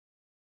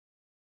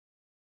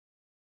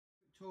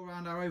Tour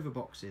around our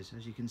overboxes.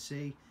 As you can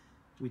see,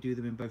 we do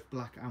them in both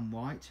black and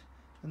white,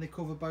 and they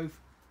cover both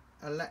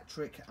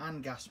electric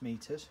and gas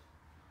meters.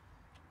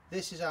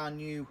 This is our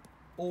new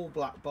all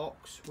black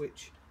box,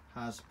 which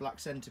has black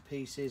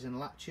centerpieces and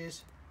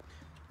latches.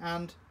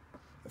 And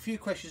a few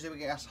questions that we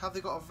get asked: have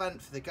they got a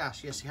vent for the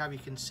gas? Yes, you have. You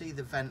can see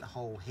the vent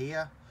hole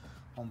here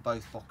on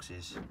both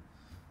boxes.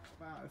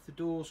 About if the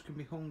doors can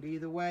be hung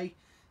either way.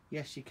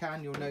 Yes, you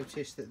can. You'll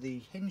notice that the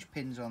hinge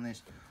pins on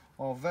this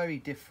are very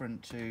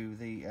different to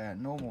the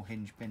normal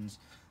hinge pins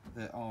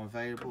that are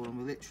available, and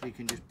we literally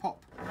can just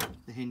pop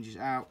the hinges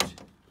out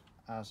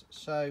as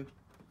so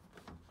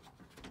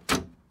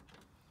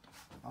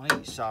on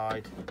each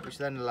side, which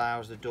then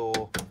allows the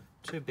door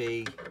to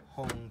be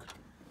hung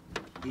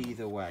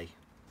either way.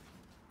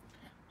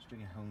 So we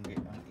can hang it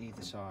on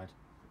either side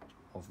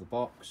of the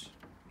box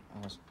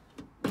as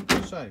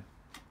so.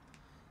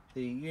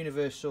 The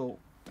universal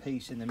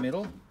piece in the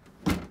middle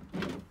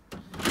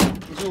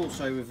is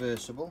also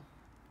reversible,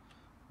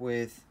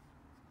 with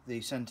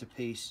the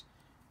centerpiece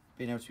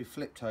being able to be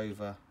flipped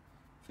over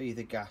for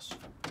either gas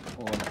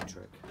or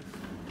electric.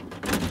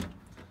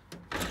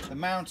 The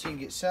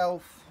mounting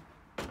itself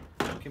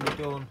can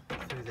be done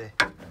through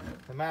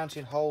the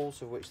mounting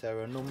holes, of which there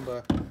are a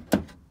number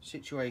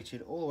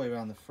situated all the way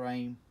around the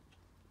frame,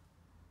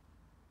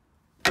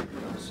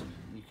 as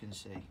you can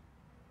see.